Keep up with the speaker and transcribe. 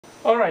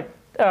All right.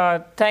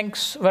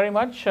 Thanks very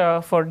much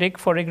for Dick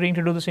for agreeing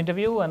to do this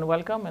interview, and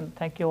welcome, and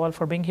thank you all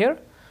for being here.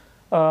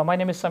 My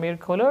name is Samir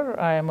Khuller.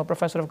 I am a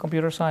professor of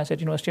computer science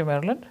at University of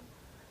Maryland.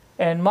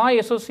 And my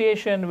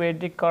association with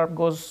Dick Karp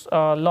goes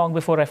long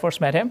before I first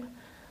met him.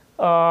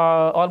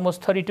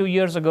 Almost 32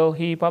 years ago,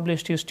 he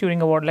published his Turing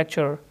Award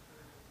lecture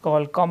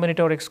called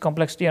Combinatorics,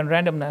 Complexity, and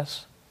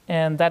Randomness.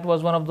 And that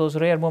was one of those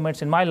rare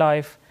moments in my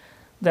life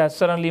that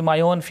suddenly my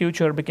own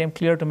future became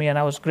clear to me, and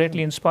I was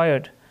greatly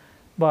inspired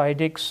by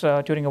Dick's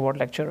Turing Award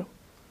lecture.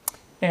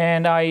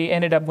 And I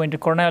ended up going to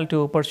Cornell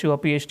to pursue a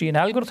PhD in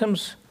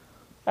algorithms,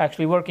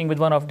 actually working with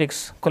one of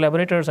Dick's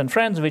collaborators and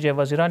friends, Vijay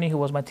Vazirani, who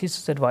was my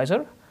thesis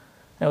advisor.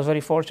 I was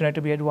very fortunate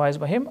to be advised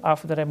by him.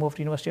 After that, I moved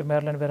to University of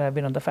Maryland, where I've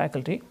been on the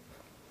faculty.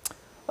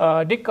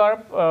 Dick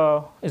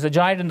Karp is a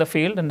giant in the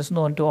field and is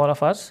known to all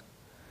of us.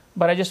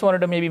 But I just wanted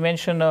to maybe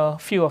mention a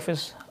few of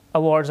his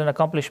awards and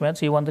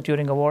accomplishments. He won the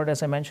Turing Award,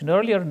 as I mentioned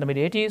earlier, in the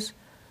mid-'80s,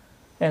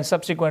 and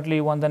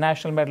subsequently won the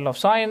National Medal of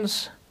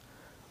Science.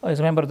 Is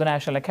a member of the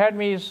National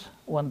Academies,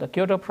 won the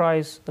Kyoto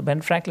Prize, the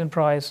Ben Franklin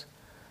Prize,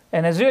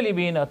 and has really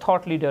been a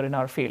thought leader in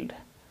our field.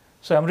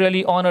 So I'm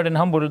really honored and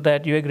humbled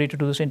that you agreed to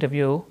do this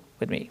interview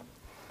with me.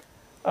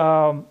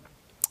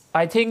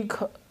 I think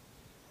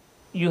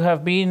you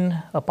have been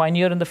a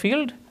pioneer in the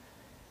field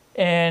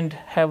and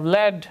have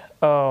led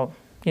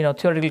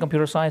theoretical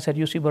computer science at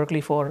UC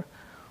Berkeley for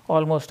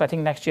almost, I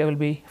think next year will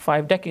be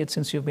 5 decades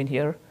since you've been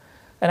here.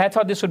 And I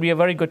thought this would be a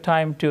very good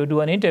time to do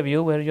an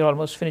interview where you're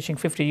almost finishing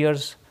 50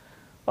 years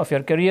of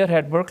your career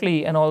at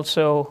Berkeley, and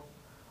also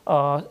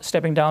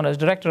stepping down as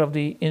director of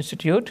the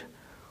institute,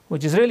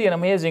 which is really an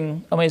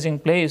amazing, amazing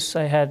place.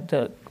 I had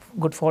the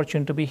good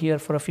fortune to be here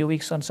for a few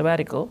weeks on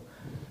sabbatical.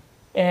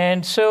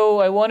 And so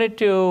I wanted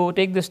to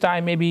take this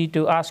time maybe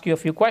to ask you a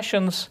few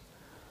questions.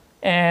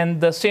 And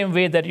the same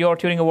way that your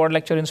Turing Award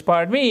lecture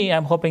inspired me,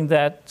 I'm hoping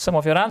that some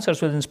of your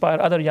answers will inspire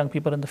other young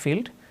people in the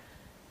field.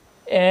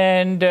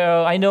 And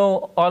I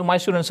know all my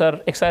students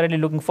are excitedly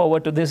looking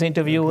forward to this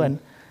interview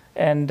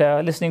and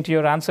listening to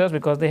your answers,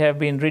 because they have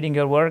been reading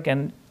your work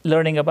and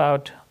learning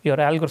about your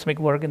algorithmic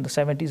work in the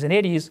 70s and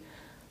 80s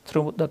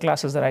through the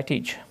classes that I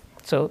teach.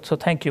 So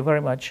thank you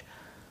very much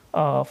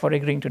for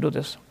agreeing to do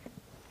this.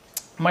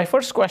 My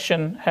first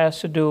question has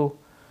to do,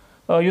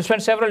 you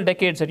spent several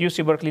decades at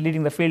UC Berkeley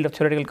leading the field of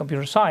theoretical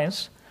computer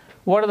science.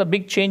 What are the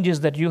big changes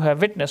that you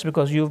have witnessed,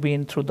 because you've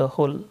been through the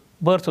whole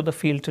birth of the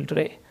field till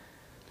today?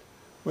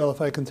 Well,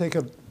 if I can take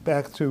it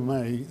back to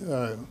my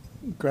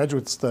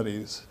graduate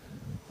studies,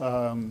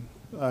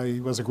 I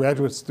was a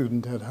graduate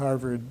student at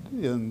Harvard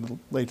in the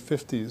late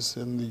 50s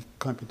in the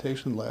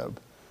computation lab.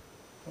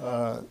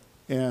 At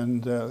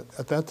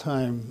that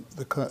time,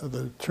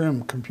 the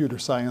term computer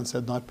science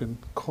had not been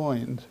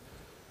coined.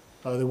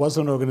 There was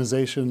an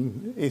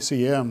organization,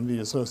 ACM, the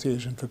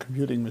Association for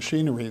Computing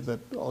Machinery, that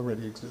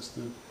already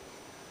existed.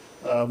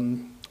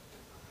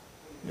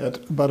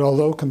 But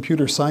although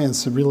computer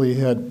science really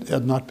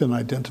had not been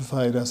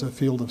identified as a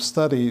field of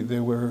study,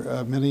 there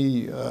were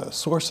many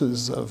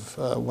sources of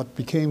what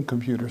became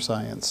computer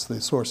science.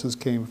 The sources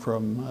came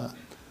from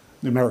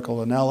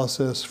numerical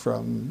analysis,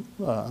 from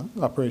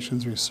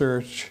operations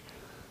research,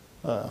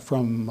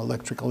 from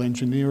electrical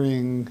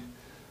engineering,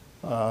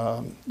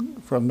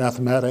 from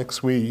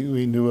mathematics.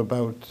 We knew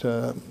about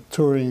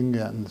Turing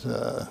and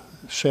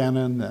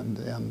Shannon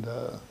and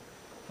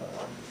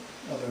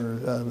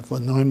other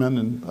von Neumann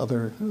and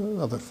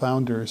other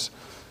founders,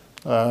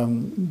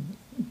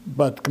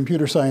 but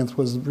computer science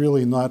was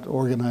really not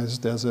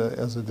organized as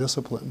a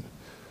discipline.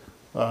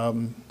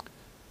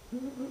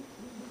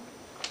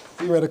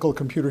 Theoretical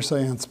computer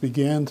science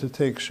began to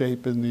take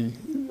shape in the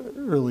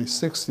early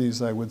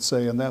 60s, I would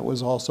say, and that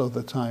was also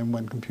the time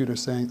when computer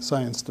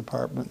science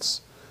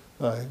departments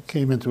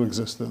came into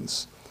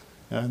existence.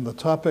 And the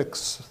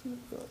topics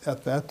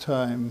at that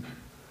time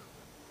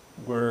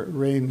were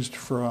ranged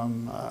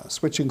from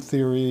switching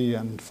theory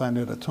and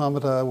finite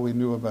automata. We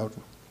knew about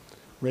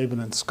Rabin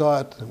and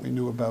Scott, and we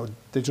knew about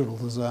digital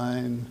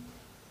design,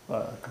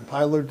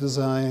 compiler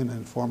design,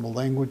 and formal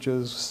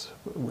languages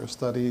were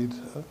studied.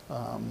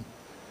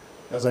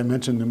 As I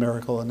mentioned,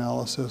 numerical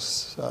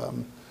analysis.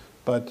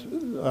 But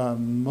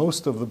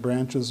most of the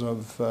branches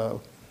of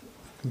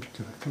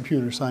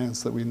computer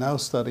science that we now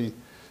study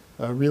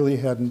really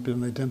hadn't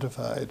been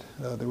identified.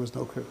 There was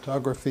no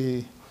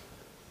cryptography.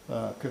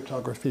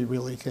 Cryptography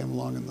really came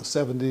along in the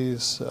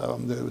 70s.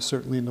 There was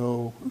certainly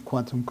no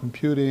quantum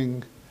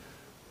computing.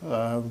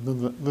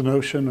 The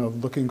notion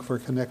of looking for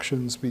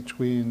connections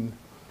between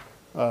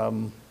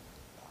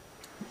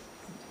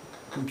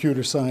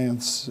computer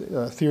science,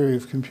 theory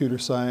of computer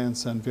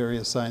science, and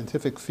various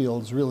scientific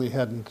fields really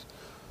hadn't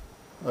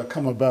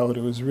come about.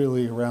 It was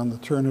really around the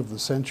turn of the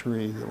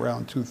century,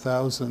 around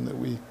 2000, that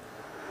we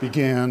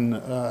began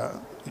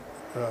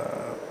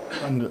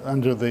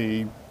under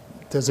the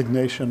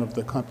designation of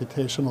the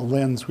computational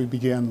lens, we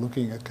began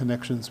looking at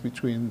connections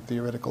between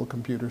theoretical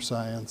computer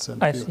science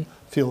and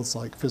fields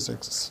like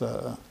physics,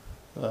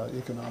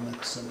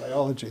 economics, and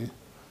biology.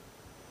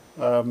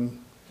 In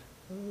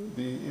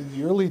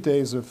the early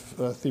days of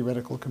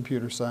theoretical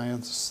computer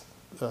science,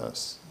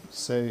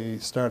 say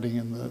starting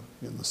in the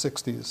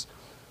 60s.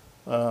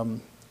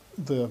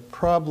 The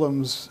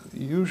problems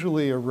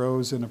usually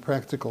arose in a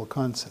practical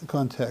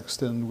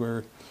context and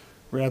were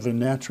rather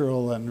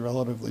natural and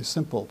relatively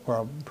simple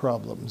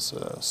problems,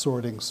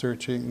 sorting,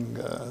 searching,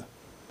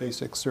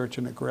 basic search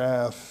in a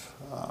graph,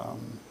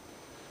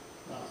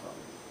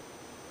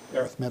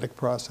 arithmetic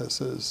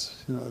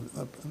processes,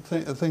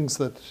 things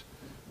that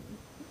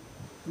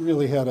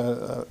really had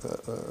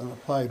an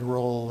applied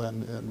role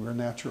and were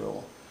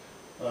natural.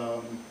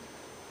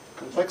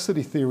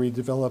 Complexity theory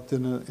developed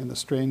in a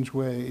strange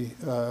way.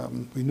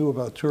 We knew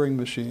about Turing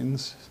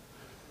machines,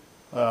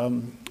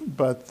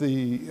 but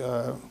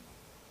the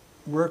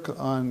work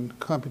on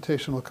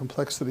computational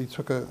complexity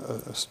took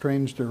a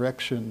strange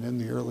direction in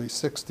the early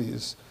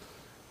 60s.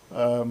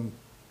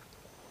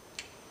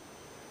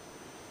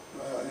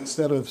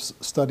 Instead of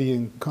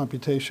studying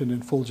computation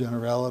in full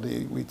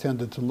generality, we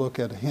tended to look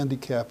at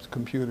handicapped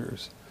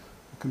computers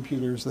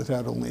that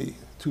had only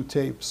 2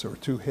 tapes or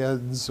 2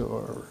 heads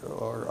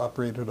or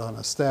operated on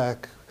a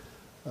stack,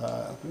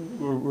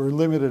 were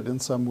limited in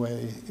some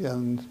way,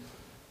 and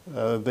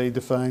they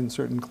defined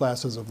certain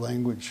classes of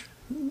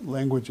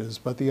languages.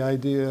 But the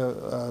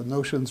idea,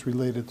 notions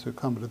related to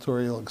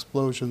combinatorial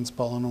explosions,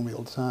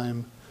 polynomial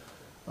time,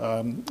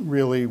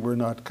 really were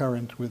not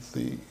current with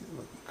the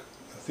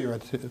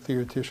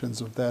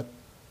theoreticians of that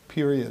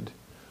period.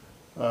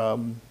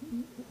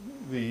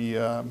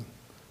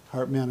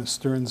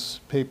 Hartman-Stern's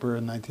paper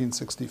in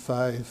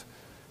 1965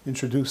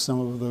 introduced some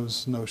of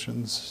those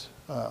notions.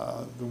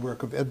 The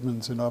work of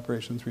Edmonds in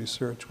operations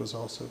research was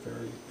also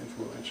very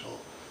influential.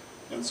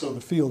 And so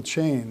the field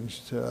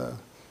changed.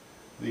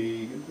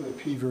 The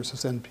P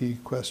versus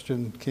NP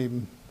question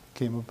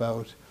came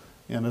about.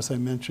 And as I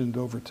mentioned,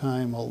 over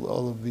time,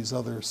 all of these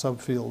other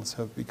subfields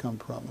have become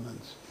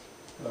prominent.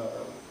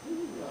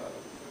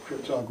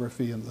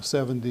 Cryptography in the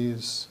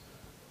 70s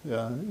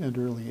and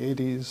early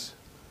 80s.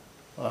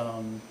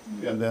 And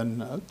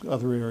then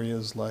other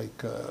areas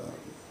like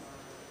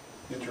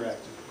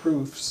interactive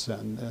proofs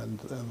and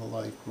the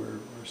like were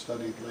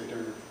studied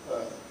later.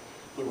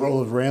 The role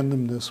of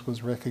randomness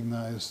was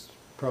recognized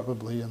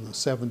probably in the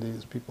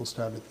 70s. People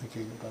started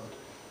thinking about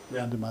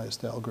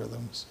randomized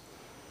algorithms.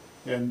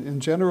 And in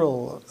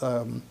general,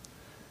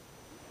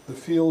 the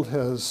field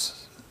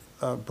has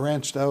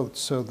branched out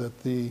so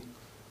that the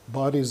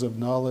bodies of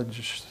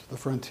knowledge, the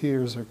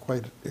frontiers, are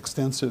quite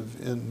extensive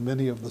in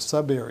many of the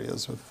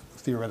sub-areas of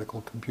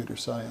theoretical computer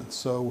science.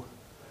 So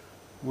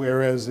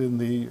whereas in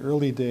the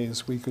early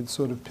days we could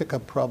sort of pick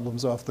up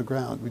problems off the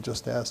ground, we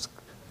just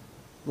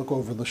look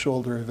over the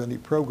shoulder of any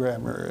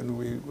programmer and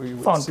we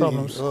would found see,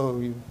 problems.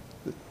 you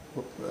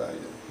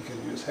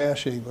can use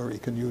hashing or you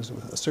can use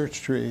a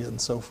search tree and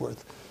so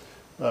forth.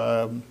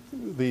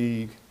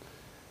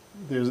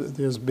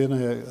 There's been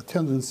a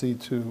tendency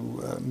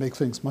to make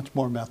things much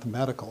more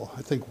mathematical.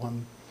 I think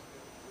one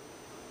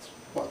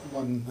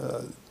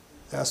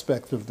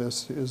aspect of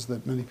this is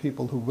that many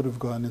people who would have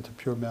gone into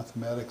pure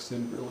mathematics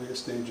in earlier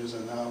stages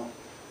are now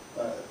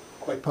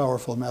quite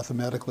powerful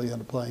mathematically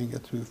and applying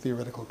it to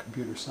theoretical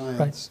computer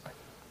science. Right.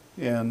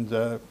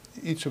 And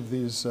each of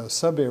these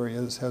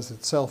sub-areas has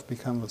itself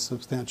become a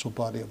substantial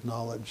body of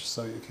knowledge,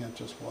 so you can't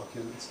just walk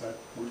in and start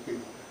working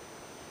on it.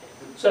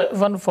 So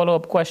one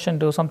follow-up question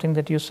to something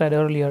that you said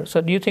earlier.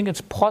 So do you think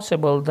it's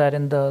possible that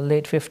in the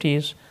late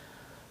 50s,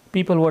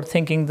 people were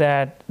thinking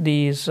that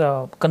these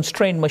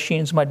constrained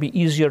machines might be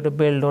easier to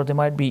build, or they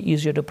might be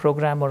easier to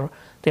program, or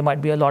they might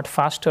be a lot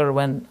faster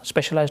when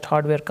specialized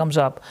hardware comes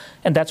up,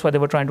 and that's why they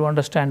were trying to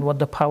understand what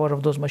the power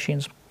of those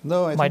machines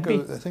might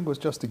be? I think it was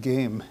just a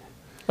game.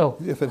 Oh.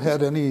 If it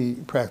had any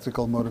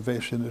practical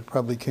motivation, it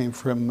probably came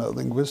from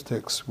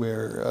linguistics,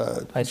 where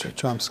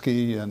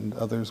Chomsky and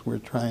others were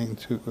trying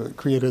to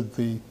created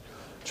the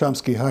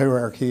Chomsky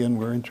hierarchy and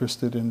were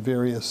interested in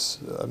various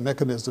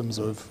mechanisms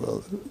of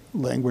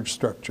language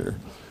structure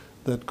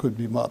that could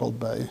be modeled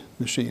by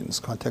machines,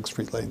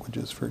 context-free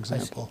languages, for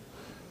example.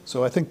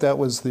 So I think that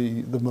was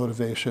the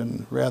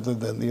motivation, rather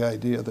than the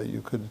idea that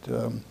you could,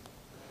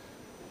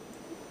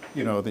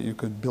 that you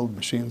could build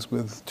machines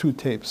with 2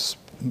 tapes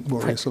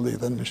more easily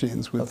than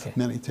machines with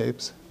many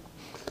tapes.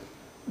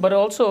 But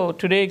also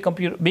today,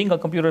 being a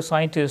computer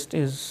scientist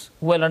is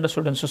well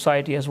understood in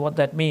society as what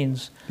that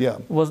means. Yeah.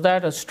 Was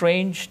that a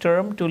strange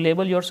term to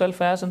label yourself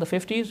as in the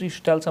 50s? You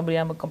should tell somebody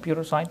I'm a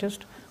computer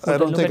scientist? I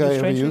don't think I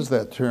ever used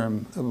that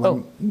term.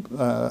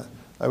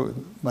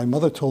 My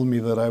mother told me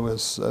that I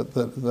was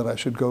that I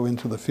should go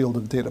into the field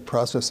of data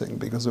processing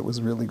because it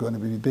was really going to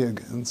be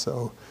big, and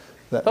so.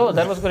 That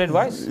was good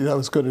advice. That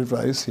was good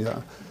advice.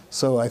 Yeah.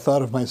 So I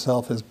thought of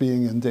myself as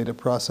being in data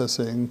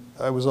processing.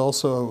 I was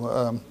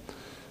also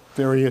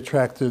very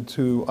attracted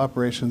to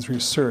operations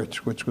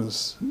research, which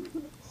was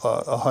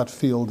a hot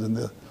field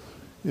already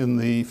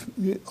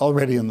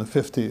in the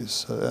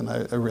 50s, and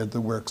I read the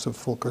works of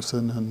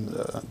Fulkerson and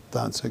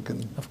Danzig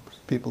and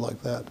people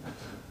like that,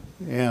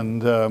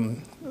 and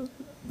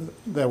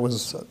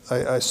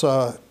I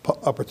saw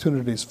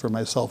opportunities for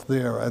myself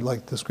there. I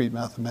liked discrete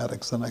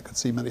mathematics, and I could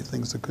see many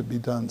things that could be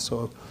done.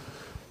 So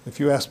If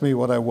you asked me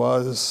what I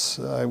was,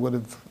 I would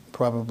have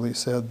probably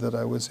said that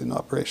I was in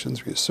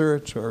operations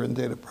research or in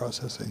data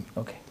processing.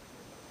 Okay.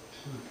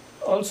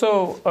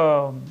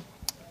 Also,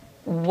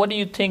 what do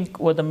you think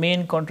were the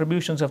main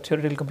contributions of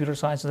theoretical computer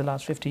science in the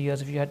last 50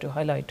 years, if you had to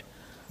highlight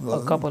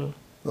a couple?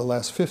 The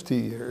last 50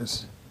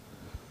 years.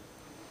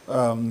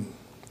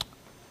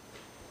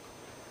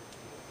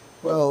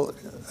 Well,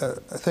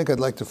 I think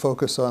I'd like to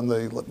focus on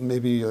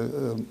maybe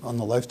on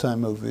the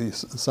lifetime of the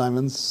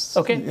Simons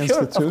Institute.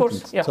 Sure, of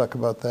course, yeah. Talk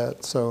about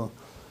that. So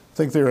I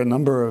think there are a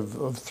number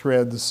of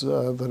threads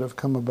that have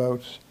come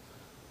about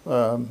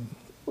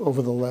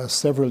over the last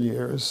several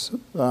years.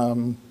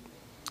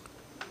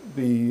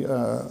 The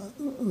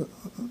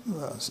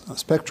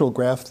spectral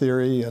graph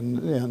theory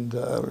and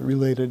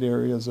related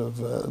areas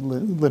of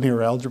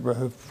linear algebra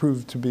have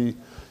proved to be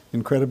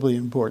incredibly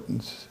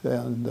important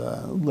and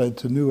led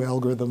to new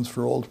algorithms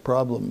for old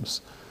problems.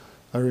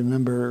 I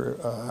remember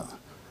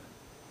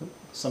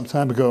some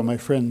time ago, my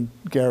friend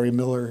Gary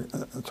Miller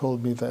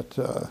told me that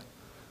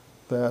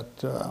the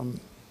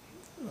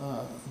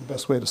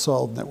best way to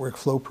solve network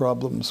flow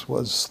problems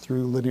was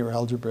through linear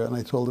algebra, and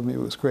I told him he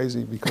was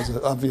crazy because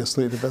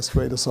obviously the best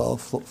way to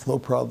solve flow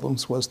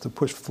problems was to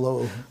push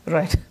flow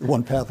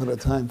one path at a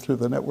time through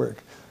the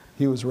network.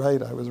 He was right,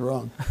 I was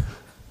wrong.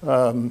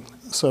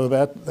 So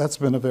that's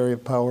been a very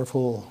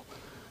powerful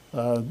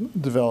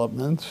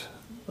development.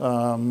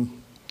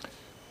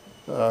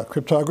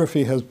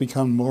 Cryptography has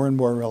become more and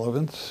more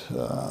relevant,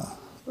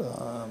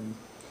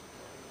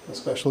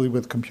 especially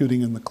with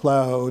computing in the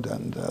cloud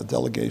and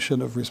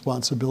delegation of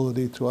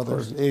responsibility to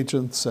other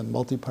agents and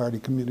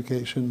multi-party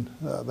communication.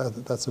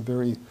 That's a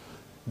very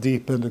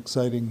deep and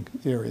exciting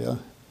area.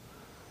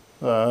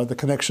 The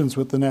connections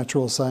with the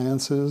natural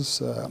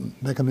sciences,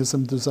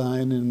 mechanism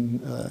design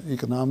in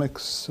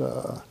economics,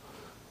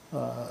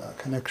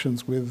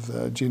 connections with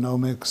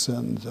genomics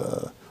and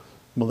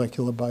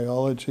molecular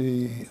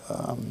biology.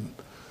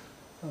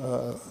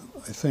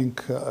 I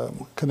think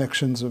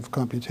connections of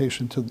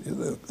computation to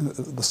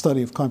the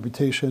study of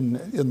computation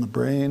in the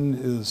brain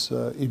is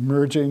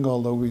emerging,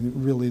 although we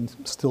really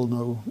still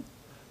know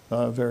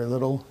very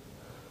little.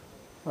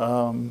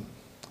 And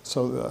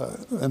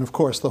of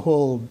course, the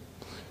whole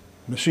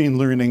machine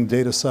learning,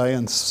 data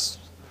science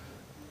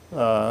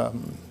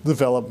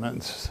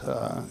development.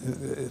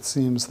 It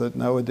seems that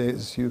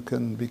nowadays you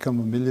can become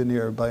a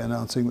millionaire by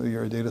announcing that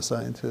you're a data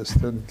scientist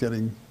and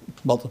getting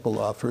multiple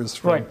offers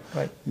from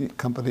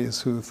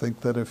companies who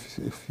think that if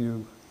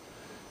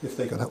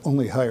they could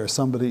only hire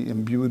somebody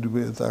imbued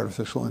with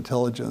artificial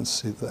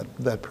intelligence,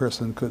 that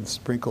person could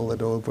sprinkle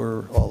it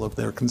over all of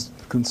their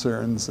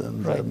concerns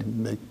and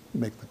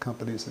make the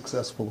company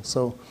successful.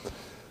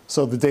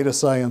 So the data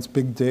science,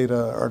 big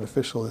data,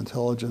 artificial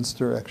intelligence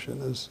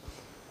direction is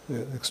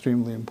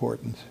extremely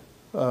important.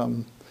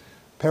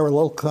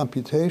 Parallel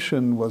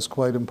computation was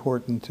quite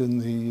important in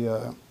the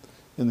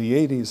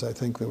 80s. I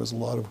think there was a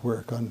lot of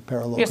work on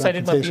parallel computation. Yes, I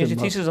did my PhD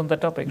thesis on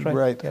that topic, right?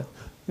 Right. Yeah.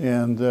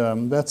 And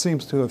that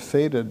seems to have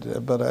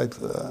faded, but I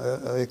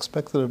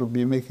expect that it'll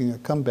be making a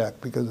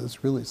comeback because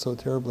it's really so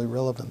terribly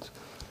relevant.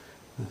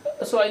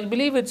 So I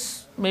believe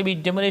it's maybe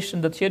diminished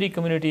in the theory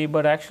community,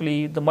 but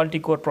actually the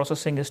multi-core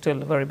processing is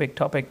still a very big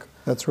topic.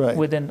 That's right.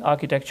 Within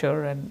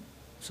architecture and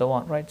so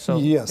on, right? So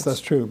yes, that's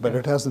true, but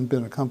it hasn't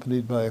been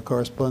accompanied by a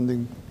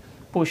corresponding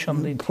push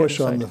on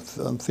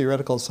the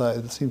theoretical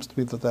side. It seems to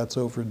be that that's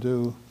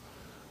overdue.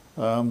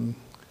 I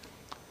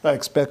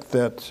expect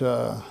that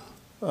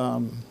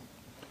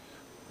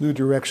new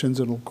directions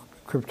in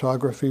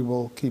cryptography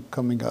will keep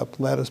coming up.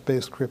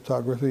 Lattice-based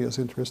cryptography is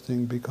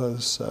interesting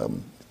because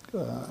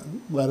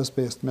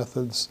lattice-based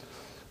methods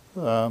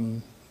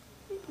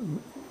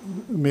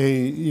may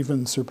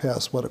even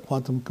surpass what a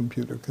quantum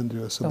computer can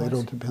do, so they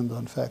don't depend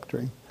on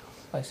factoring.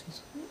 I see.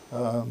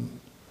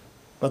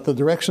 But the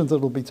direction that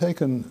will be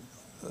taken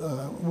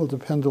will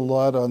depend a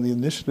lot on the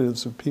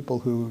initiatives of people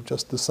who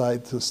just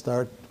decide to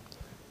start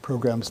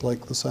programs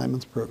like the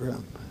Simons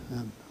program.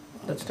 And,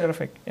 that's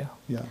terrific, yeah.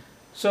 Yeah.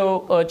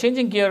 So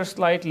changing gears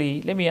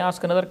slightly, let me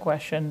ask another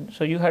question.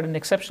 So you had an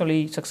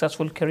exceptionally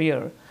successful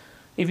career.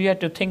 If you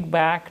had to think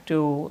back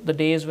to the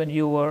days when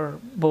you were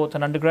both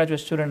an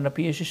undergraduate student and a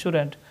PhD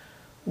student,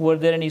 were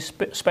there any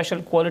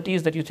special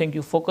qualities that you think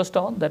you focused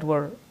on that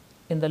were,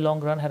 in the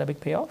long run, had a big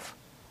payoff?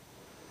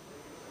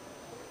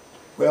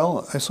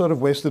 Well, I sort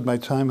of wasted my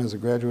time as a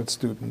graduate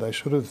student. I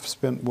should have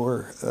spent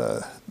more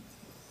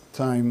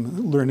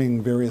time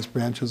learning various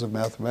branches of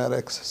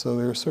mathematics. So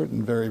there are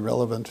certain very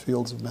relevant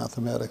fields of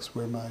mathematics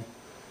where my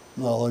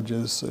knowledge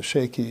is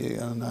shaky,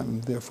 and I'm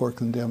therefore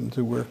condemned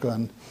to work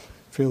on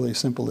fairly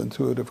simple,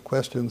 intuitive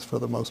questions for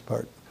the most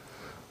part.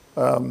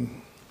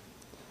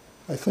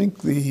 I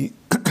think the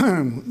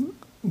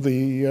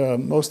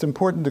most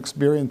important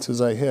experiences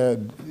I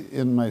had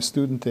in my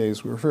student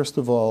days were, first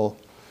of all,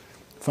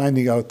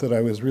 finding out that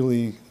I was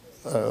really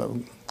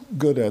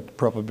good at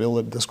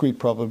discrete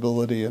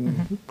probability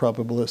and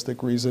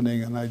probabilistic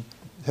reasoning, and I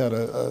had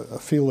a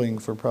feeling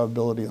for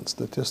probability and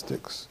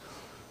statistics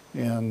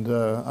and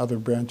other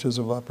branches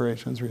of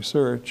operations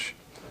research.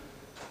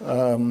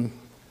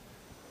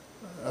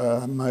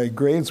 My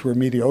grades were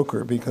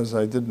mediocre because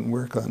I didn't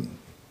work on,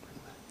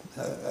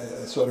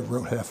 I sort of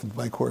wrote half of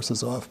my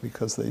courses off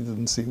because they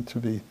didn't seem to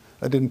be,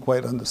 I didn't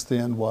quite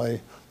understand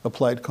why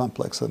applied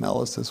complex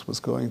analysis was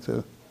going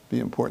to be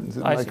important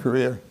in my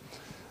career.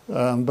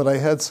 But I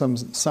had some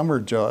summer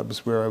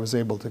jobs where I was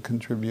able to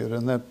contribute,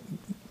 and that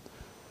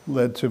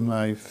led to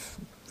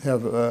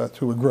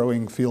to a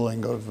growing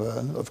feeling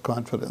of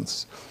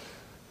confidence.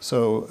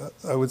 So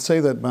I would say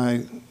that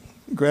my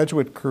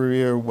graduate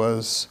career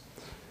was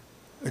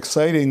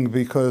exciting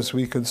because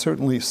we could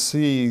certainly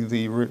see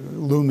the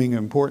looming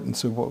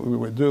importance of what we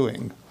were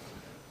doing,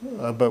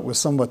 but was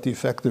somewhat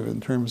defective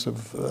in terms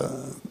of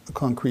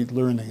concrete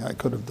learning. I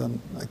could have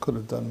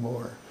done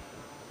more.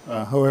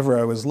 However,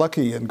 I was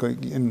lucky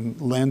in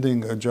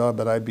landing a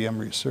job at IBM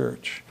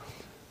Research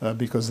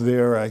because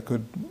there I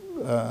could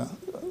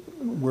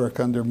work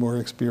under more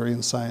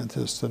experienced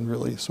scientists and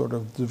really sort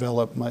of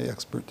develop my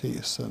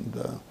expertise.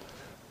 And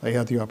I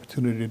had the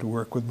opportunity to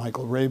work with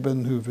Michael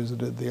Rabin, who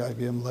visited the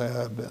IBM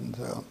lab, and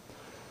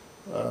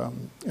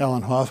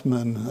Alan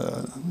Hoffman,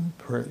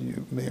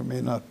 you may or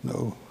may not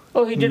know.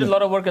 Oh, he did a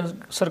lot of work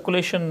in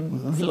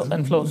circulation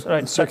and flows,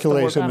 right?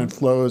 Circulation and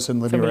flows and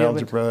linear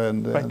algebra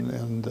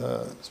and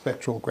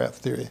spectral graph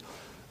theory.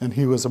 And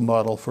he was a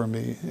model for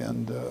me.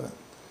 And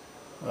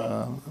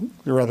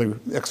there were other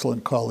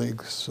excellent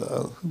colleagues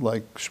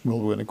like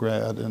Shmuel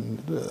Winograd and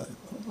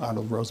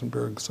Arnold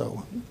Rosenberg.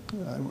 So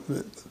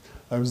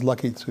I was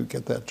lucky to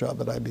get that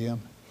job at IBM.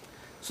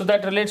 So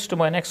that relates to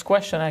my next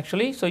question,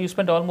 actually. So you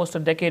spent almost a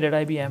decade at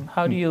IBM.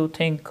 How do you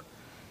think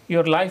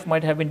your life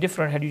might have been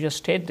different had you just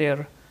stayed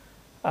there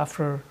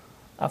after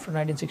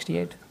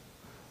 1968?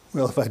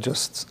 Well, if I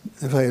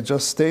had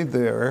just stayed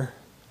there,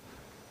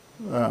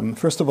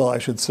 first of all, I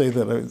should say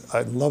that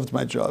I loved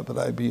my job at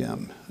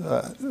IBM.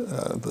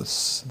 The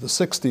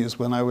 60s,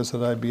 when I was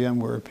at IBM,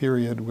 were a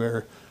period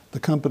where the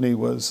company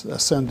was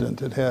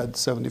ascendant. It had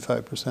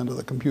 75% of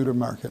the computer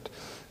market.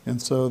 And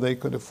so they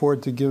could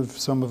afford to give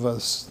some of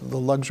us the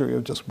luxury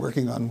of just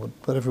working on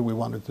whatever we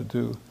wanted to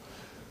do.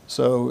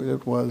 So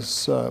it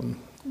was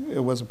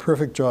a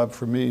perfect job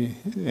for me,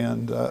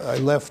 and I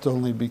left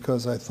only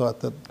because I thought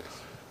that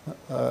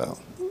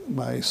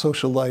my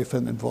social life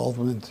and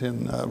involvement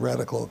in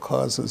radical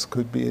causes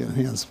could be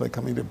enhanced by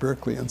coming to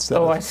Berkeley instead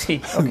of I see.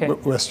 Okay.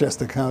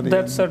 Westchester County.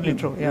 That's certainly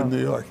true, yeah. In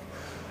New York.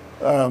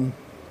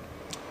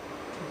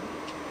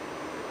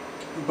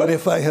 But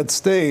if I had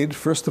stayed,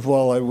 first of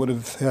all, I would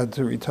have had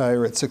to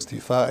retire at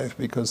 65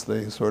 because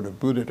they sort of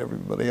booted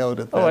everybody out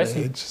at that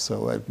age.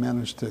 So I've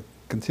managed to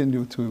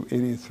continue to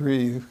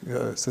 83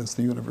 since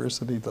the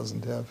university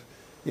doesn't have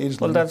age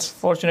limits. Well, that's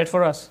fortunate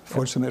for us.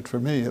 Fortunate for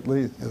me, at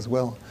least, as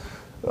well.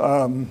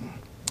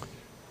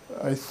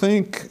 I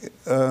think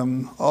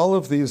all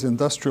of these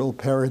industrial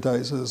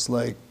paradises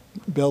like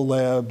Bell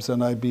Labs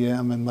and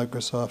IBM and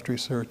Microsoft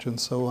Research and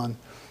so on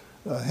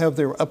have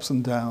their ups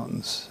and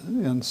downs,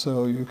 and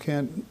so you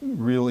can't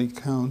really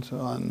count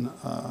on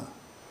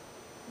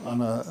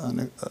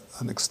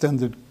an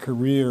extended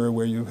career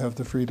where you have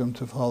the freedom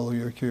to follow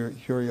your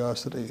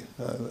curiosity.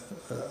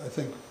 I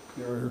think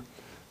there are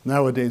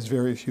nowadays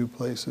very few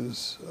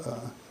places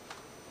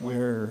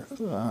where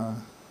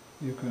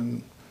you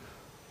can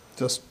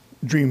just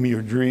dream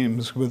your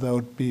dreams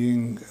without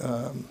being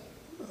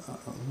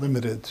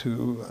limited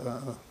to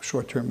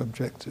short-term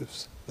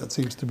objectives. That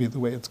seems to be the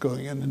way it's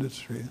going in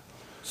industry.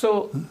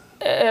 So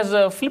as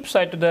a flip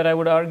side to that, I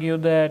would argue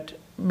that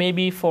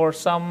maybe for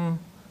some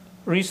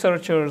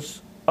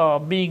researchers,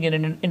 being in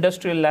an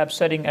industrial lab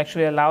setting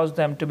actually allows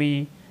them to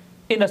be,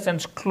 in a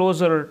sense,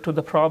 closer to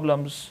the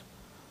problems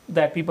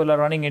that people are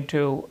running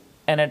into.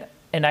 And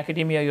in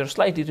academia, you're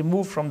slightly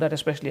removed from that,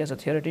 especially as a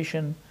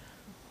theoretician,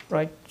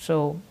 right?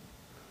 So,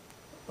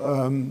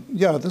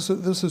 yeah, this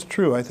is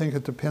true. I think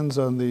it depends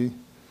on the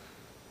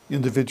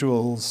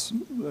individual's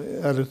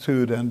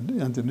attitude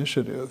and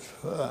initiative.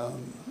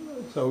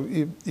 So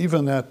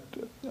even at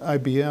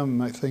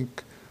IBM, I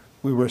think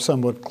we were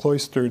somewhat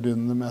cloistered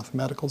in the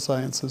mathematical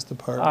sciences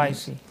department. I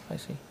see.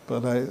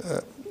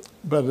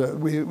 But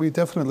we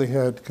definitely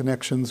had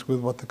connections with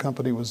what the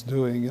company was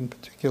doing. In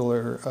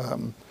particular,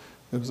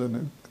 there was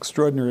an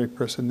extraordinary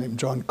person named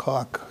John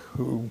Koch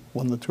who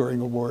won the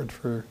Turing Award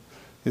for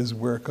his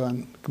work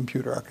on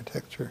computer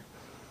architecture,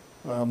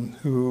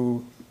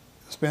 who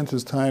spent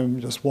his time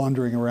just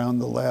wandering around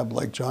the lab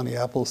like Johnny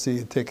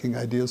Appleseed, taking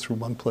ideas from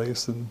one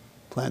place and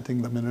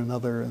planting them in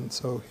another. And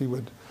so he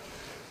would,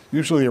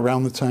 usually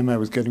around the time I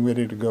was getting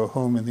ready to go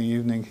home in the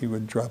evening, he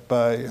would drop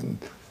by and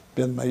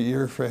bend my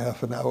ear for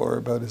half an hour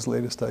about his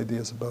latest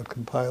ideas about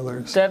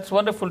compilers. That's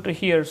wonderful to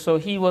hear. So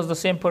he was the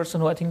same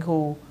person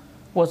who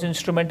was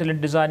instrumental in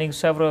designing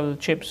several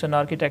chips and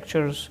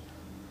architectures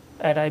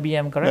at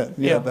IBM, correct?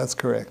 Yeah, that's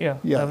correct. Yeah.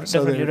 I've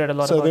so definitely read a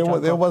lot about So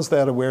there was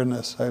that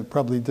awareness. I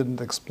probably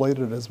didn't exploit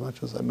it as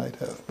much as I might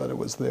have, but it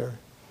was there.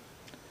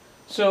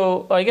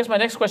 So I guess my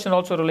next question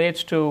also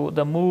relates to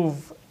the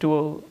move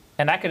to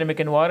an academic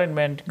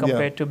environment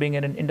compared to being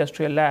in an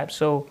industrial lab.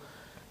 So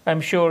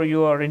I'm sure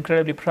you are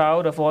incredibly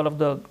proud of all of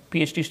the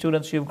PhD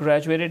students you've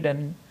graduated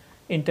and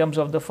in terms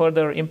of the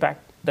further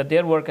impact that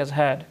their work has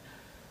had.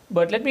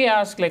 But let me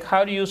ask, like,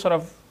 how do you sort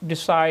of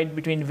decide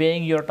between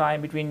weighing your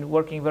time between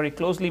working very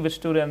closely with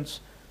students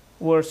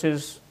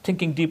versus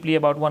thinking deeply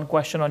about one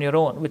question on your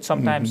own, which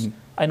sometimes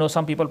I know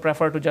some people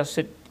prefer to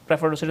sit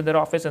in their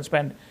office and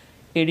spend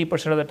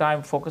 80% of the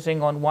time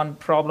focusing on one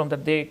problem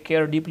that they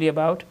care deeply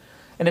about.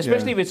 And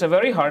especially if it's a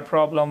very hard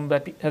problem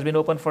that has been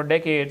open for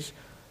decades,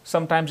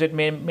 sometimes it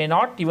may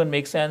not even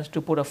make sense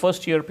to put a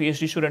first-year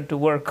PhD student to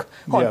work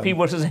on P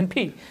versus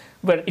NP.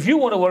 But if you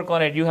want to work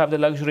on it, you have the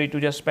luxury to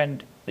just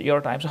spend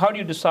your time. So how do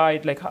you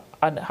decide, like,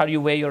 how do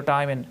you weigh your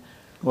time? And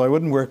well, I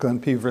wouldn't work on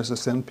P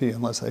versus NP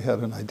unless I had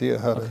an idea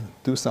how to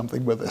do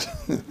something with it,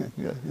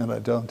 and I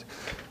don't.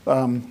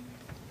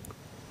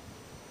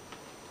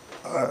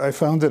 I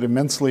found it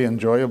immensely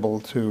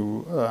enjoyable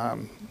to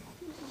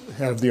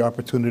have the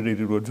opportunity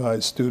to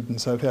advise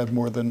students. I've had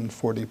more than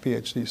 40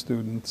 PhD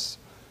students,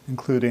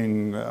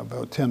 including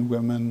about 10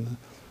 women.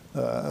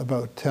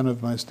 About 10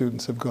 of my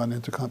students have gone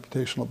into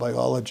computational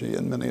biology,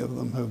 and many of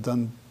them have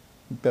done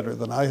better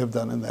than I have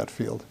done in that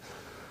field.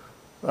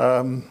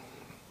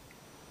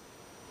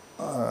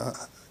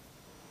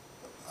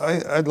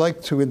 I'd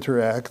like to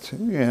interact,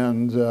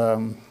 and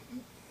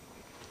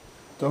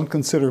don't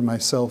consider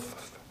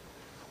myself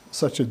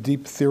such a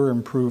deep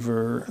theorem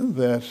prover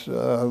that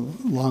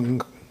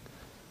long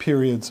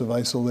periods of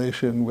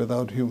isolation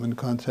without human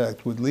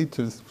contact would lead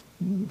to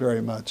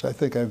very much. I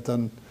think I've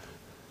done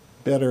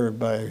better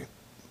by,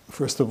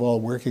 first of all,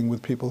 working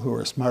with people who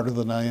are smarter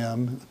than I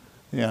am,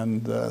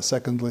 and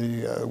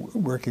secondly,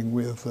 working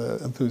with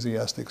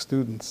enthusiastic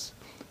students.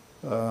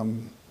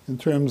 In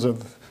terms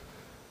of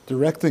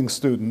directing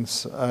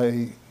students,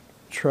 I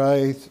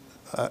try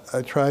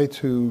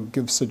to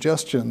give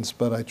suggestions,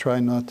 but I try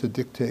not to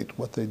dictate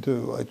what they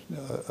do.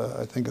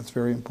 I think it's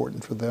very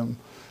important for them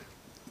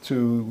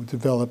to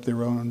develop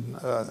their own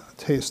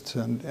taste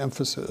and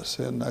emphasis,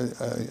 and I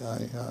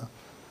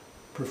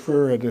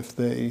prefer it if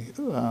they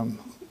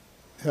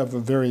have a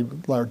very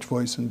large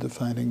voice in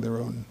defining their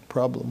own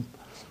problem.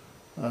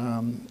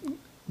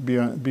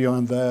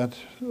 Beyond that,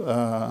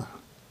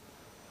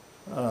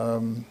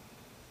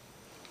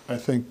 I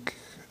think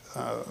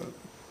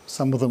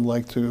some of them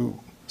like to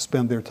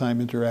spend their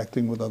time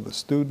interacting with other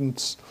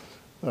students.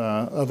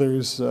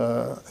 Others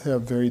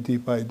have very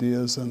deep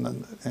ideas,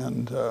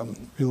 and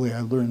really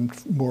I learn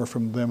more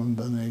from them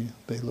than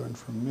they learn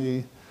from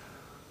me.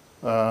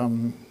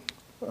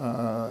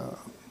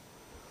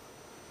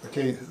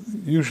 Okay,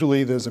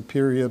 usually there's a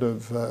period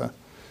of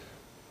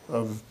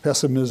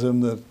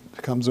pessimism that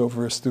comes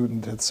over a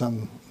student at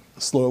some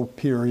slow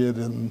period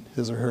in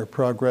his or her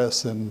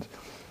progress, and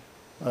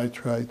I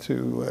try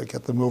to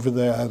get them over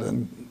that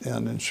and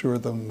ensure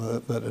them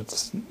that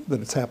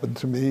it's happened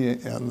to me,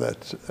 and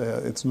that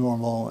it's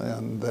normal,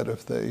 and that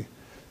if they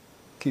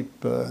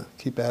keep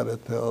at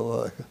it,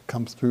 they'll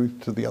come through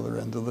to the other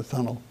end of the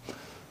tunnel.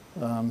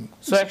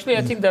 So actually,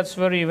 I think that's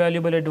very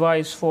valuable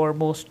advice for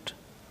most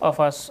of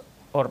us,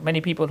 or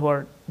many people who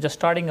are just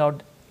starting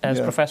out as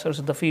professors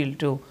in the field,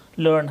 to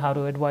learn how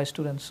to advise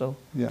students. So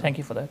thank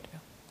you for that. Yeah.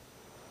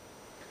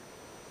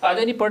 Are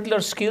there any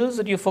particular skills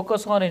that you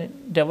focus on in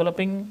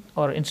developing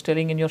or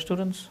instilling in your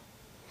students?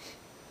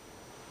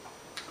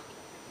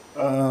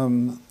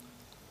 I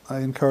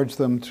encourage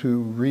them to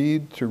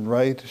read, to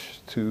write,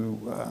 to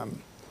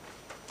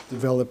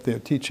develop their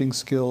teaching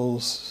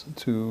skills,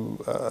 to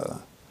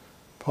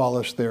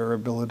polish their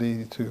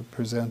ability to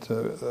present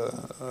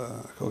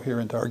a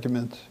coherent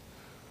argument.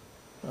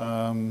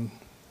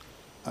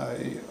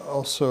 I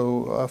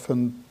also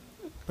often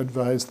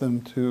advise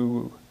them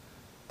to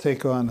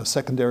take on a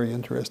secondary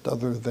interest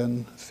other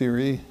than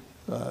theory,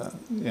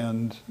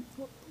 and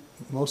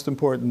most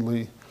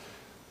importantly,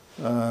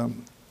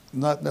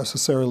 not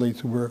necessarily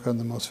to work on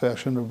the most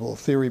fashionable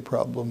theory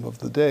problem of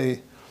the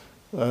day,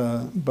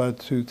 but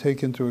to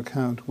take into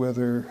account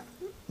whether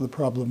the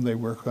problem they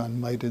work on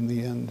might in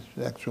the end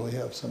actually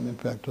have some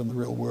impact on the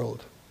real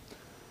world.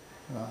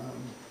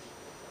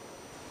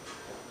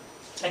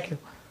 Thank you.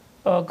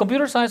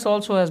 Computer science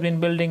also has been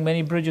building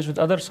many bridges with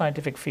other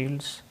scientific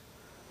fields.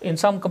 In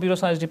some computer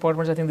science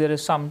departments, I think there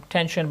is some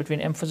tension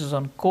between emphasis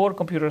on core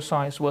computer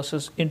science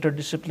versus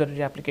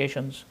interdisciplinary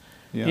applications.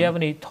 Do you have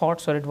any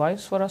thoughts or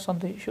advice for us on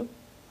the issue?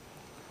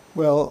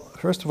 Well,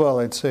 first of all,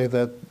 I'd say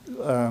that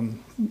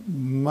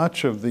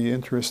much of the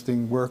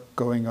interesting work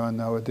going on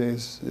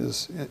nowadays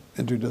is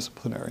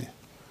interdisciplinary.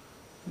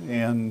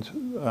 And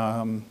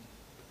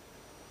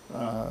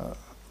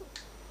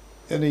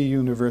any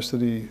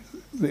university,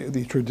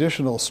 the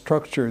traditional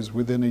structures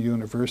within a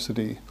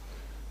university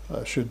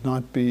should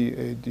not be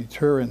a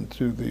deterrent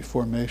to the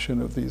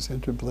formation of these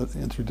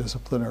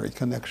interdisciplinary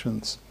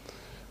connections.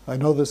 I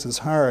know this is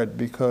hard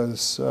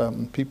because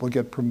people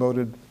get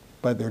promoted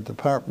by their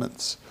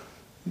departments,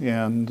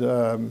 and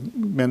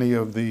many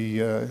of the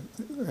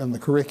and the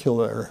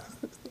curricular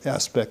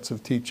aspects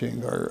of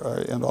teaching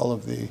and all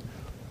of the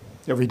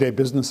everyday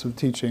business of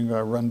teaching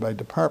are run by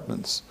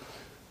departments.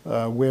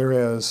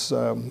 Whereas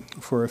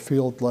for a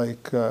field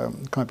like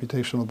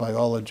computational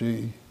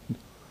biology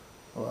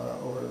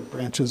or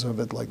branches of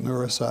it like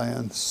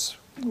neuroscience,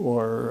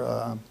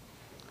 or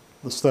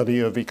the study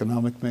of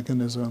economic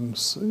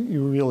mechanisms.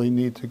 You really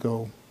need to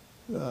go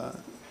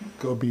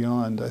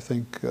beyond, I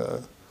think.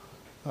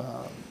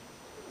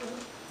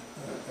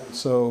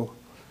 So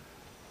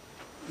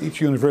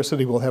each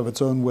university will have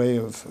its own way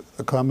of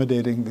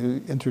accommodating the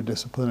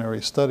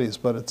interdisciplinary studies,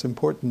 but it's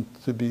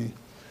important to be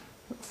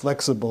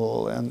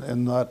flexible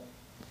and not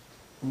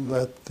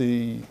let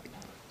the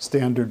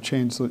standard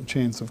chains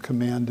of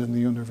command in the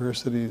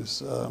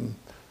universities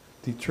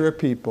deter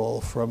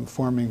people from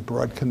forming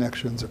broad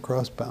connections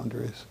across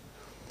boundaries.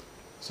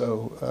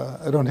 So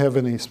I don't have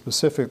any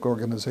specific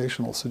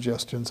organizational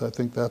suggestions. I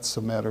think that's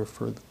a matter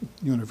for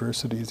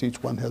universities.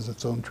 Each one has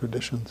its own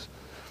traditions.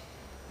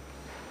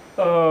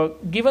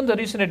 Given the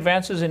recent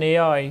advances in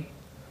AI,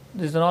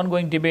 there's an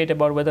ongoing debate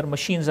about whether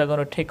machines are going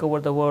to take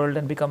over the world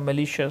and become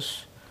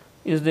malicious.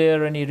 Is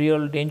there any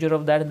real danger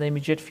of that in the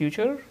immediate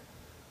future?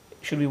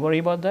 Should we worry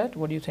about that?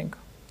 What do you think?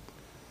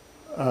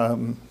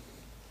 I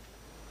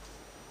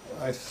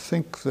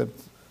think that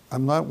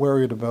I'm not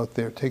worried about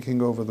their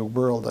taking over the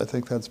world. I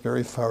think that's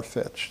very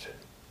far-fetched.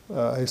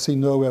 I see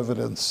no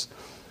evidence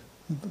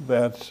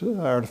that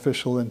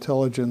artificial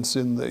intelligence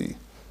in the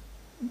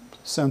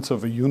sense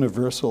of a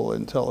universal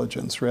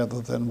intelligence rather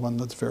than one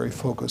that's very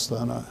focused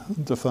on a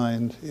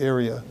defined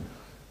area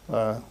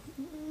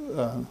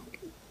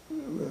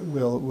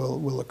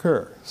will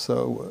occur.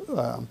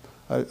 So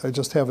I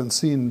just haven't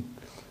seen.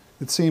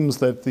 It seems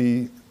that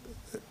the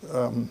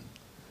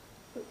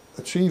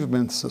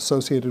achievements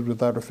associated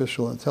with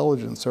artificial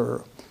intelligence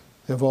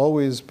have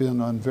always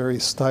been on very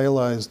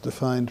stylized,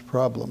 defined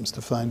problems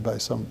defined by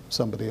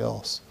somebody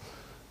else,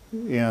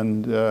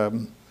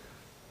 and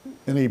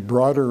any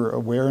broader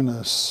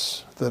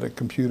awareness that a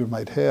computer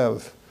might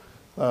have,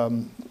 I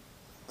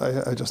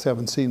just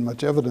haven't seen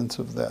much evidence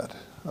of that.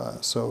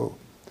 So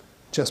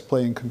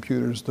chess-playing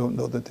computers don't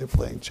know that they're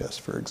playing chess,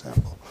 for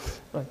example.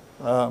 Right.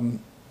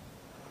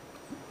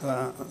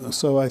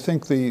 So I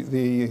think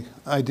the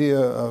idea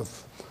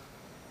of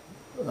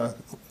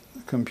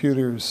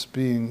computers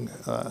being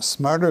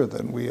smarter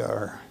than we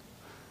are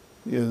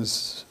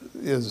is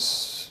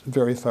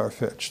very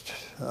far-fetched.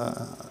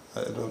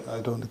 I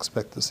don't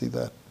expect to see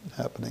that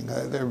happening.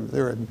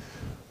 There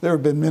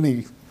have been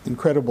many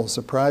incredible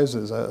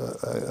surprises.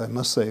 I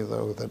must say,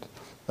 though, that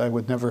I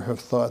would never have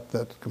thought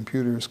that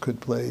computers could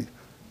play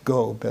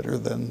Go better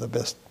than the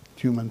best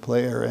human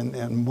player,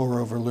 and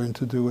moreover learn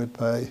to do it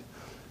by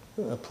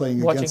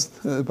playing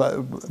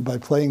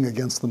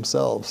against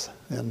themselves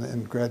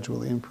and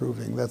gradually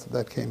improving.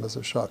 That came as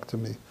a shock to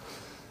me.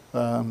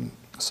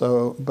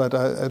 But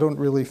I don't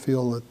really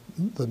feel that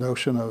the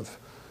notion of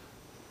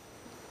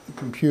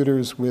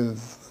computers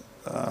with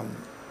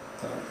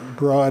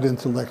broad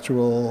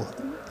intellectual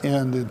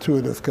and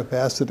intuitive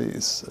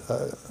capacities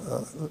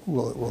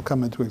will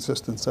come into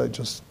existence.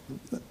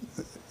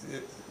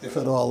 If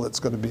at all,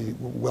 it's going to be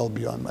well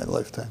beyond my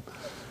lifetime.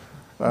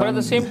 But at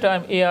the same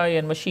time, AI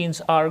and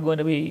machines are going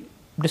to be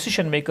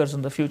decision makers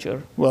in the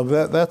future. Well,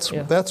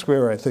 that's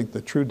where I think the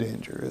true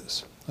danger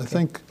is. I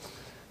think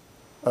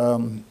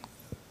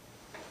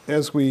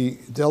as we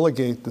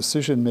delegate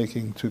decision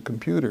making to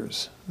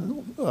computers,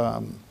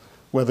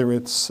 whether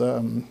it's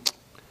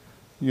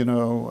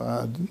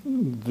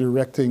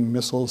directing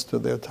missiles to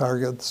their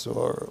targets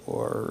or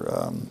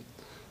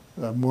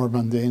more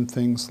mundane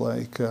things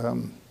like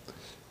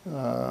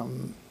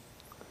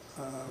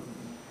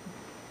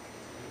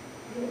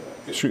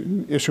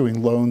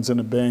issuing loans in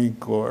a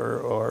bank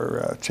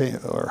or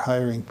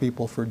hiring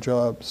people for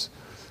jobs.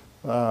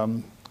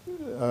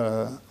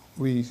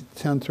 We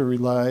tend to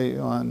rely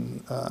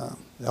on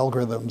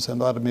algorithms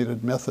and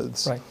automated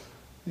methods. Right.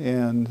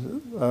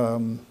 And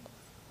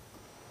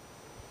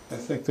I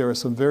think there are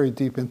some very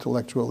deep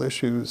intellectual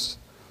issues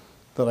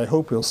that I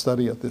hope we'll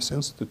study at this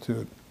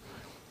institute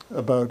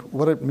about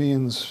what it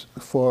means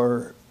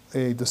for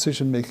a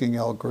decision-making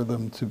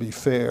algorithm to be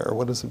fair.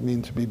 What does it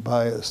mean to be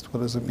biased? What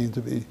does it mean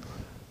to be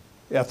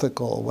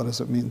ethical? What does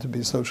it mean to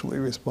be socially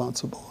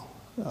responsible?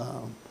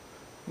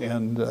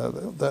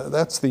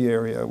 That's the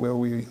area where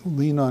we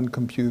lean on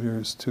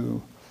computers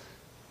to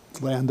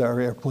land our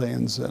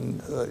airplanes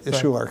and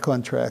issue our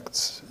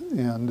contracts.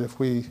 And if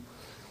we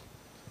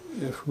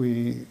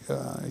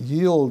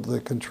yield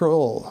the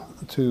control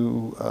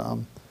to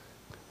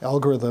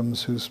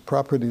algorithms whose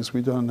properties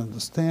we don't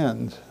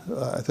understand,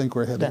 I think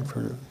we're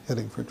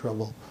heading for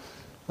trouble.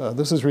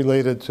 This is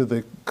related to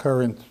the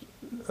current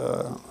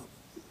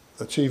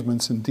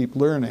achievements in deep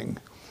learning,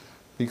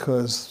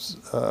 because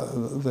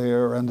they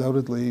are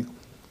undoubtedly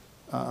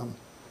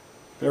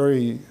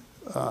very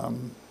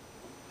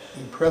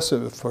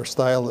impressive for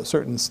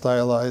certain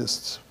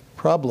stylized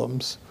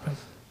problems,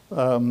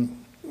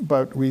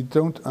 but we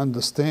don't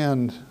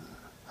understand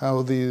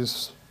how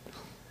these.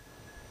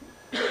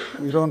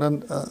 We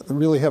don't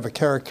really have a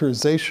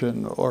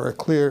characterization or a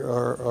clear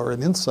or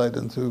an insight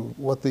into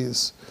what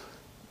these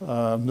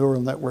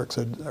neural networks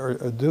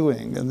are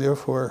doing, and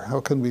therefore,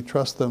 how can we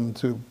trust them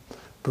to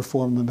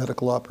perform a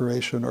medical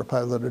operation or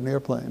pilot an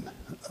airplane?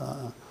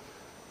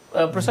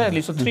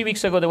 Precisely. So 3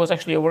 weeks ago, there was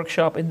actually a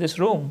workshop in this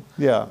room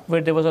Yeah.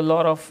 where there was a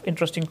lot of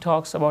interesting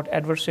talks about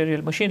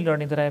adversarial machine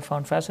learning that I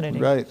found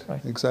fascinating. Right.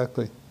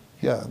 Exactly.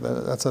 Yeah,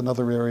 that's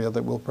another area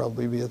that we'll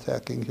probably be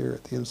attacking here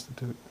at the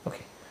Institute.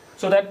 Okay.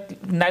 So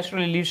that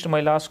naturally leads to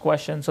my last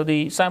question. So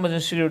the Simons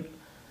Institute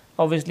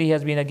obviously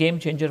has been a game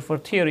changer for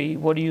theory.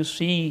 What do you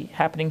see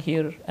happening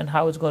here, and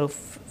how it's going to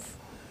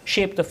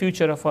shape the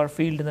future of our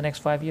field in the next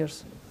 5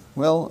 years?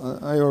 Well,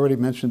 I already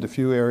mentioned a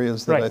few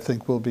areas that Right. I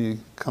think will be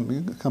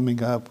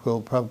coming up.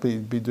 We'll probably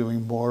be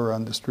doing more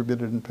on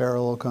distributed and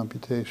parallel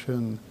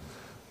computation,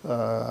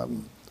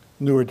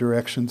 newer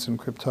directions in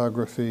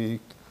cryptography.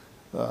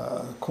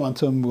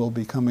 Quantum will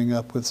be coming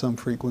up with some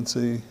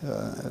frequency.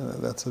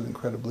 That's an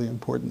incredibly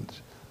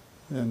important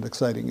and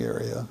exciting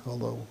area,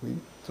 although we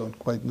don't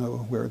quite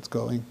know where it's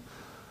going.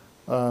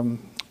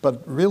 But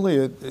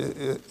really,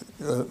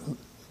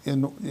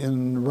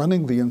 in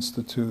running the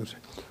Institute,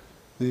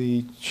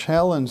 the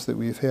challenge that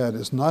we've had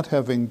is not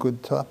having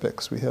good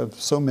topics. We have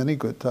so many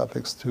good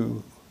topics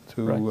to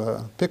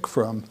Right. pick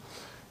from.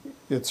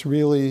 It's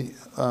really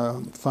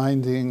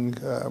finding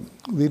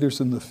leaders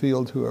in the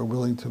field who are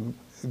willing to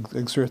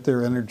exert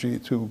their energy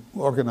to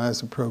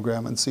organize a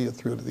program and see it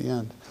through to the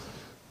end.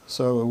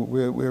 So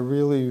we're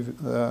really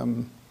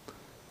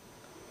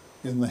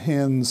in the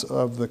hands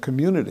of the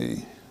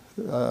community.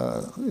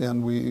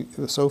 And we,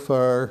 so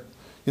far,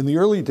 in the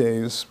early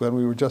days when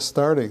we were just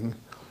starting,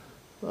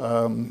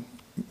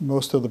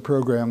 most of the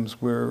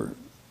programs were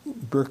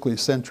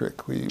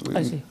Berkeley-centric.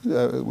 I see.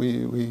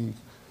 We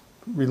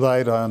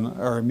relied on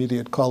our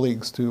immediate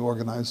colleagues to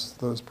organize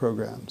those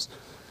programs.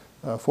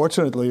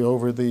 Fortunately,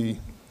 over the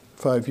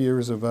 5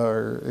 years of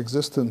our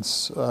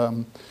existence,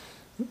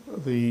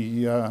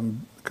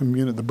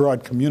 the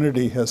broad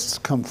community has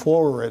come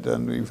forward,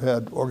 and we've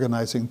had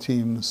organizing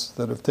teams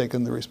that have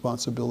taken the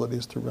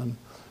responsibilities to run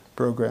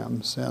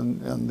programs.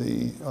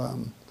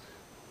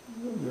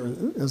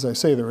 As I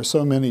say, there are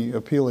so many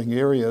appealing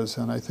areas,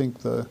 and I think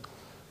the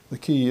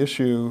key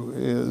issue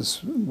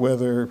is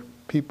whether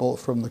people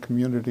from the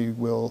community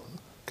will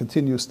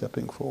continue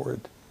stepping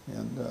forward.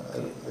 And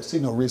I see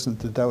no reason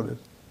to doubt it.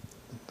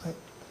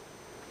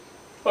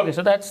 Okay,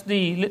 so that's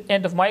the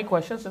end of my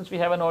questions. Since we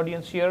have an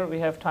audience here, we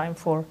have time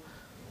for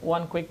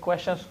one quick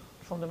question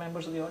from the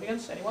members of the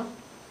audience. Anyone?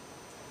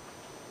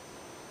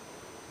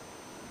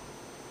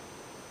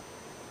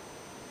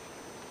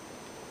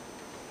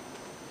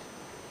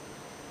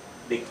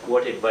 Dick,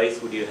 what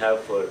advice would you have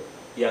for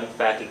young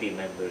faculty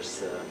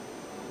members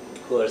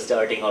who are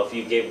starting off?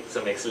 You gave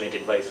some excellent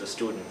advice for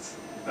students.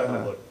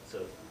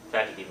 So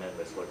faculty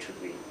members, what should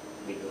we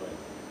be doing?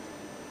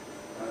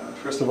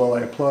 First of all,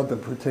 I applaud them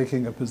for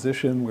taking a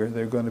position where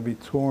they're going to be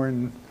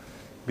torn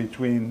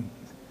between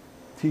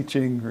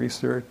teaching,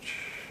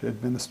 research,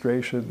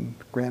 administration,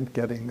 grant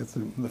getting.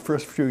 The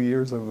first few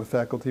years of a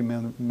faculty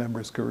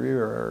member's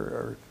career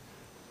are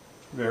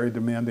very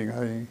demanding.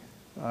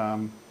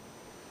 I'm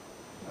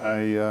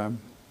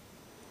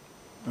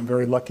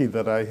very lucky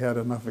that I had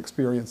enough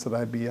experience at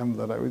IBM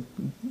that I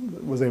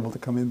was able to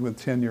come in with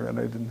tenure, and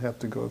I didn't have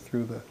to go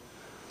through the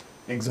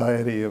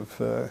anxiety of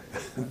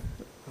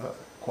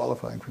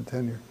qualifying for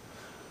tenure.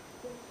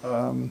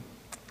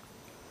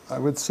 I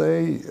would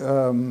say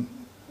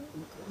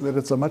that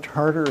it's a much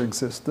harder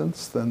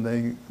existence than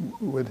they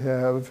would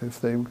have if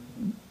they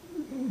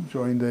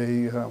joined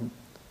the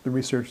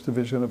research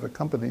division of a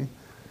company.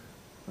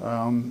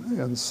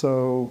 And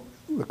so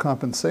the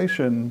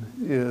compensation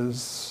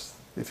is,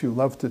 if you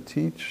love to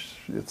teach,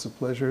 it's a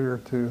pleasure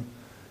to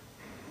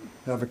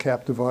have a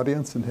captive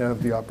audience and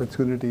have the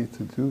opportunity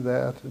to do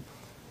that.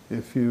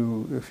 If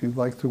you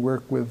like to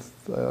work with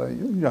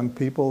young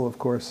people, of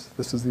course,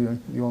 this is the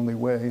only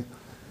way.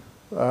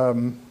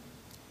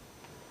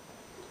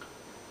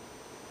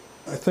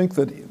 I think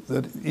that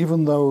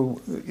even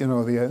though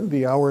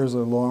the hours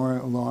are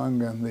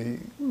long and the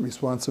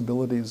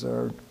responsibilities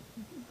are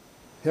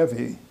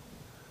heavy,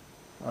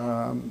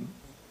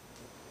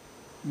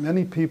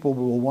 many people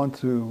will want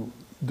to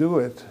do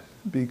it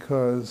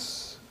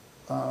because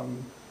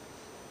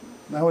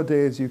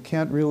nowadays you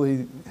can't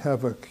really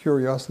have a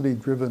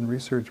curiosity-driven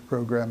research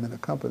program in a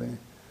company.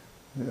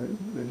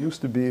 It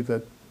used to be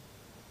that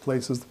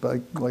places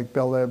like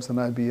Bell Labs and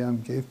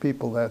IBM gave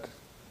people that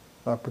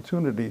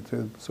opportunity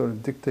to sort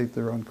of dictate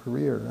their own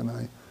career, and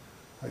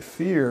I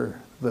fear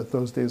that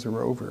those days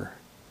are over.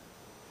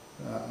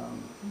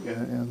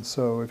 And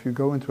so if you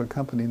go into a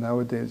company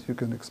nowadays, you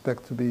can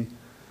expect to be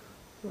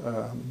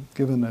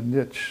given a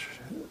niche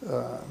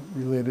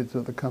related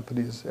to the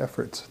company's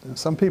efforts. And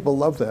some people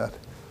love that,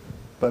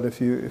 but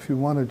if you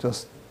want to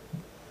just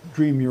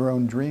dream your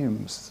own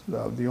dreams,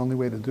 the only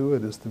way to do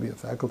it is to be a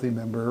faculty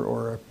member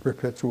or a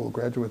perpetual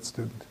graduate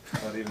student.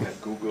 Not even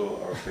at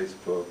Google or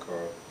Facebook,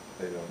 or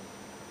they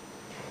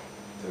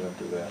don't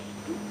do that.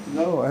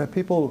 No,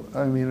 people.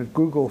 I mean, at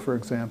Google, for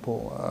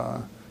example.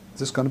 Is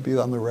this going to be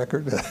on the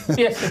record?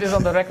 Yes, it is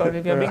on the record.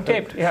 If you're being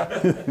taped, yeah.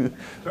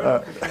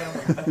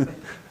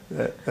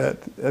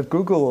 At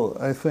Google,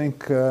 I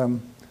think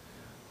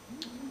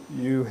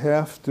you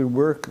have to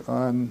work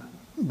on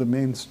the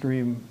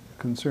mainstream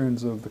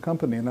concerns of the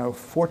company. Now,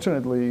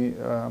 fortunately,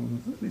 At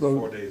least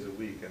 4 days a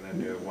week, and then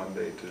you have 1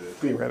 day to...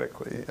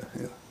 theoretically,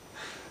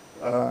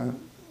 yeah.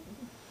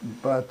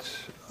 But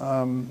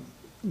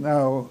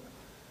now,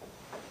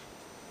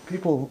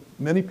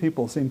 many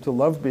people seem to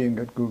love being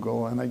at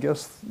Google, and I guess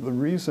the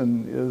reason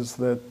is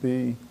that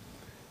the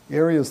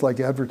areas like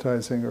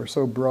advertising are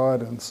so broad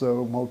and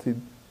so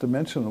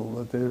multi-dimensional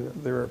that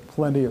there are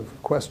plenty of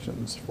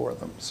questions for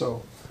them.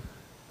 So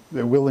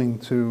they're willing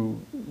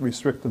to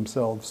restrict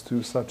themselves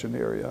to such an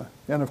area.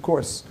 And of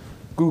course,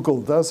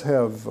 Google does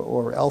have,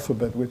 or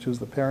Alphabet, which is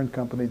the parent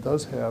company,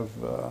 does have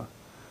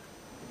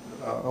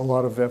a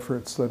lot of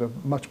efforts that are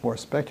much more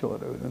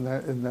speculative. And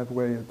in that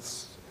way,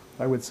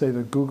 I would say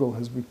that Google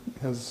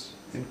has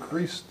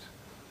increased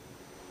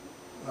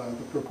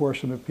the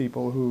proportion of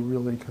people who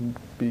really can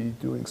be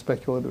doing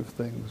speculative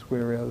things,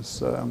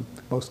 whereas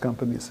most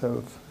companies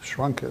have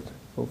shrunk it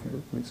over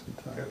recent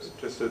times.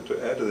 Just to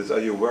add to this,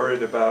 are you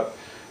worried about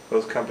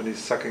those companies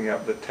sucking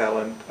up the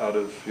talent out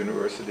of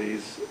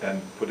universities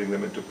and putting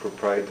them into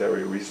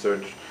proprietary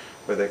research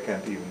where they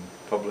can't even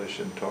publish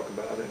and talk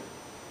about it?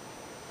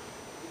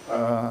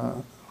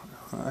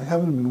 I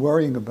haven't been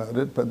worrying about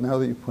it, but now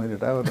that you point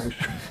it out, I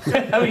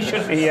should. We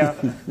should be, yeah.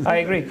 I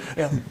agree,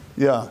 yeah.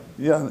 Yeah.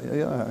 I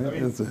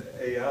mean,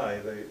 AI,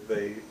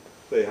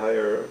 they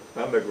hire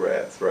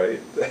undergrads, right?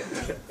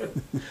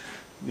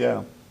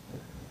 Yeah.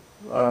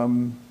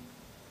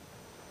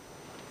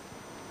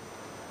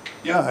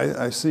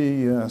 I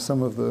see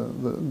some of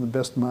the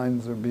best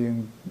minds are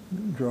being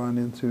drawn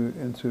into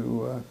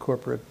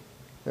corporate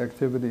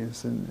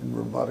activities in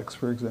robotics,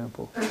 for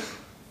example.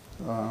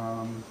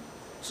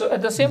 So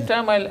at the same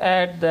time, I'll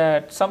add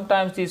that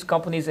sometimes these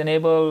companies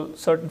enable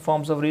certain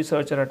forms of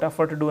research that are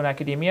tougher to do in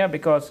academia,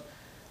 because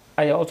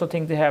I also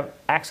think they have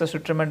access to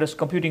tremendous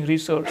computing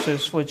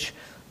resources, which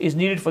is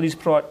needed for these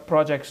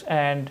projects.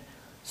 And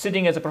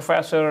sitting as a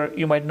professor,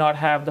 you might not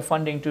have the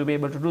funding to be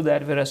able to do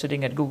that, whereas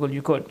sitting at Google,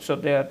 you could. So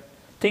there are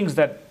things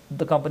that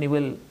the company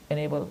will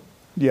enable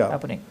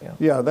happening.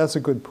 Yeah, that's a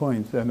good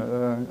point. And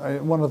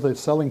one of the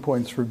selling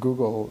points for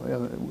Google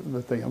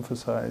that they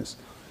emphasize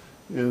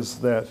is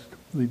that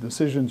the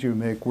decisions you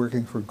make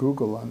working for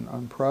Google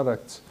on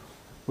products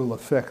will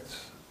affect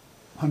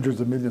hundreds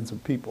of millions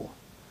of people.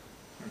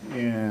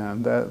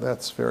 And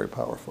that's very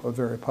powerful, a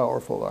very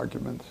powerful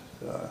argument.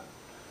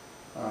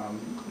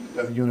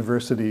 At a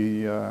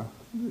university,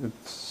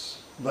 it's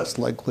less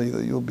likely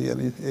that you'll be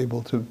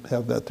able to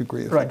have that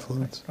degree of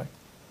influence. Right.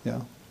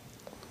 Yeah.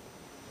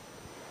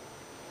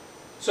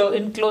 So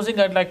in closing,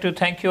 I'd like to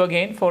thank you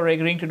again for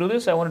agreeing to do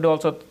this. I wanted to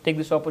also take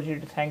this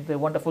opportunity to thank the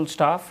wonderful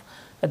staff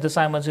at the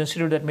Simons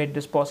Institute that made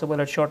this possible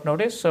at short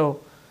notice. So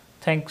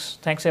thanks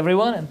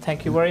everyone, and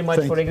thank you very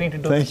much for agreeing to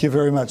do this. Thank you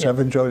very much. I've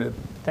enjoyed it.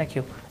 Thank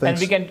you. Thanks. And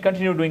we can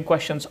continue doing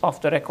questions off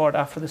the record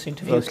after this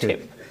interview is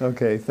taped.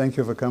 Okay, thank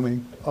you for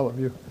coming, all of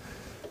you.